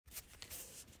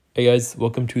Hey guys,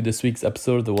 welcome to this week's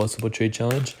episode of the Wealthsimple Trade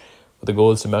Challenge, where the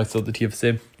goal is to max out the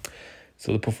TFSA.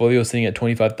 So the portfolio is sitting at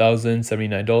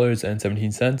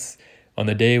 $25,079.17. On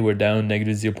the day, we're down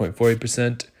negative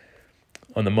 0.48%.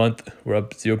 On the month, we're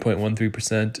up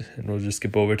 0.13%, and we'll just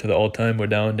skip over to the all-time. We're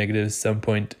down negative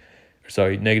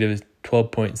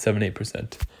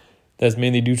 12.78%. That's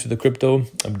mainly due to the crypto.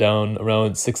 I'm down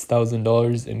around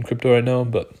 $6,000 in crypto right now,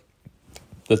 but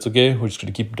that's okay. We're just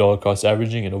going to keep dollar cost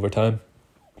averaging, and over time,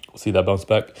 we'll see that bounce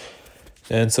back.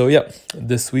 And so, yeah,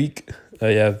 this week I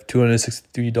have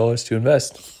 $263 to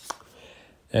invest.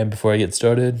 And before I get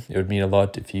started, it would mean a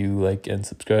lot if you like and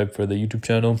subscribe for the YouTube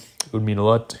channel. It would mean a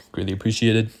lot, greatly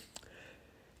appreciated.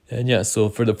 And yeah, so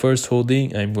for the first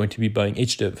holding, I'm going to be buying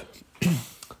HDIV.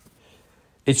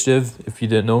 HDIV, if you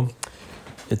didn't know,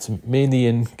 it's mainly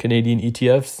in Canadian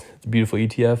ETFs. It's a beautiful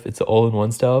ETF. It's an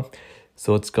all-in-one style.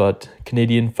 So it's got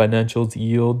Canadian Financials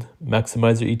Yield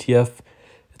Maximizer ETF.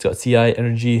 It's got CI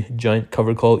Energy Giant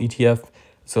Covered Call ETF.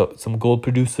 It's got some gold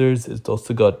producers. It's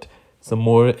also got some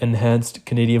more enhanced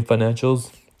Canadian financials.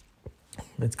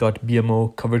 It's got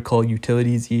BMO Covered Call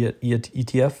Utilities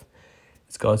ETF.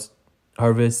 It's got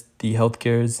Harvest, the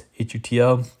Healthcare's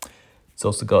HUTL. It's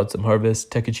also got some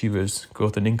Harvest Tech Achievers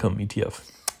Growth and Income ETF.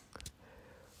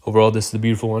 Overall, this is a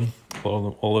beautiful one,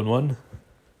 all in one.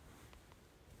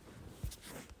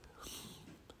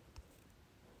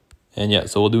 And yeah,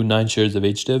 so we'll do 9 shares of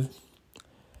HDIV.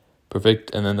 Perfect.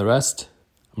 And then the rest,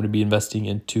 I'm going to be investing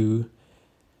into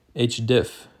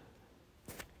HDIF.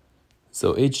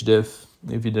 So HDIF,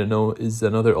 if you didn't know, is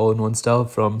another all-in-one style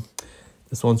from,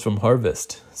 this one's from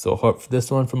Harvest. So this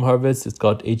one from Harvest, it's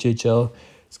got HHL,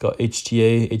 it's got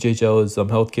HTA. HHL is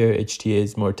healthcare, HTA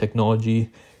is more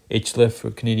technology, HLIF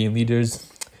for Canadian leaders,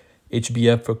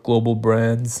 HBF for global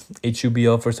brands,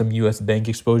 HUBL for some US bank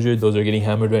exposure. Those are getting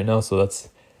hammered right now, so that's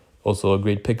also a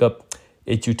great pickup.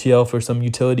 HUTL for some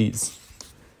utilities.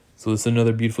 So this is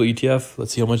another beautiful ETF.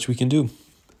 Let's see how much we can do.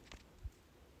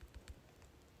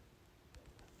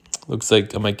 Looks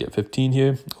like I might get 15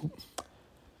 here.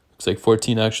 Looks like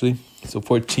 14 actually. So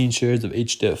 14 shares of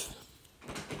HDIF.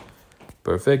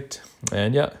 Perfect.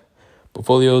 And yeah,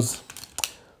 portfolios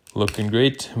looking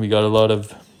great. We got a lot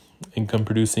of income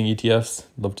producing ETFs.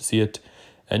 Love to see it.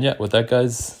 And yeah, with that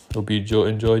guys, hope you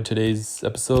enjoyed today's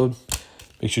episode.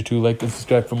 Make sure to like and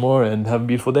subscribe for more, and have a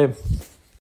beautiful day.